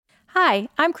Hi,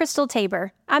 I'm Crystal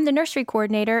Tabor. I'm the nursery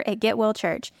coordinator at Get Well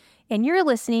Church, and you're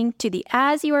listening to the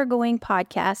As You Are Going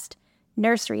podcast,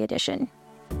 Nursery Edition.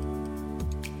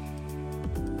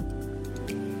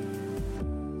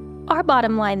 Our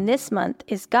bottom line this month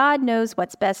is God knows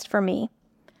what's best for me.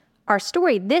 Our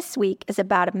story this week is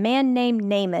about a man named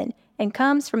Naaman and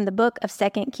comes from the book of 2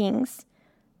 Kings.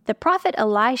 The prophet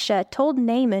Elisha told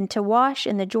Naaman to wash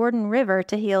in the Jordan River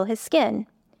to heal his skin.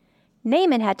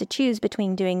 Naaman had to choose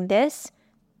between doing this,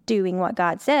 doing what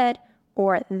God said,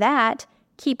 or that,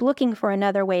 keep looking for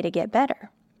another way to get better.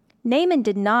 Naaman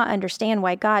did not understand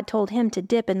why God told him to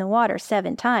dip in the water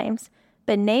 7 times,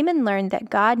 but Naaman learned that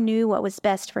God knew what was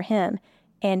best for him,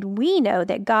 and we know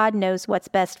that God knows what's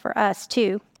best for us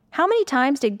too. How many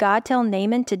times did God tell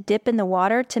Naaman to dip in the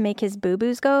water to make his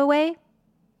boo-boos go away?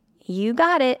 You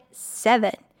got it,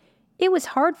 7. It was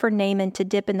hard for Naaman to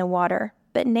dip in the water,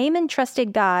 but Naaman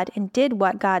trusted God and did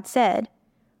what God said.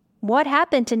 What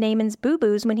happened to Naaman's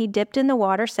boo-boos when he dipped in the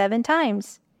water 7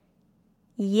 times?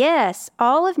 Yes,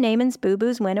 all of Naaman's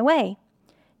boo-boos went away.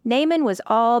 Naaman was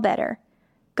all better.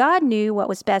 God knew what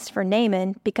was best for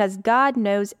Naaman because God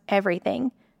knows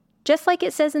everything. Just like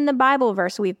it says in the Bible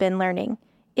verse we've been learning.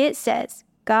 It says,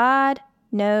 God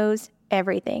knows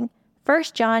everything. 1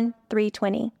 John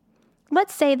 3:20.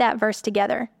 Let's say that verse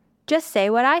together. Just say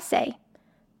what I say.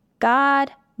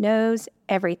 God knows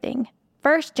everything.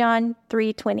 1 John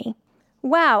 3:20.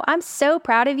 Wow, I'm so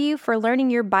proud of you for learning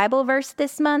your Bible verse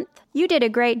this month. You did a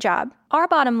great job. Our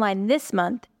bottom line this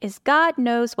month is God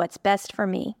knows what's best for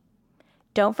me.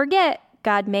 Don't forget,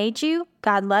 God made you,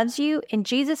 God loves you, and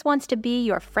Jesus wants to be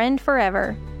your friend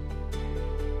forever.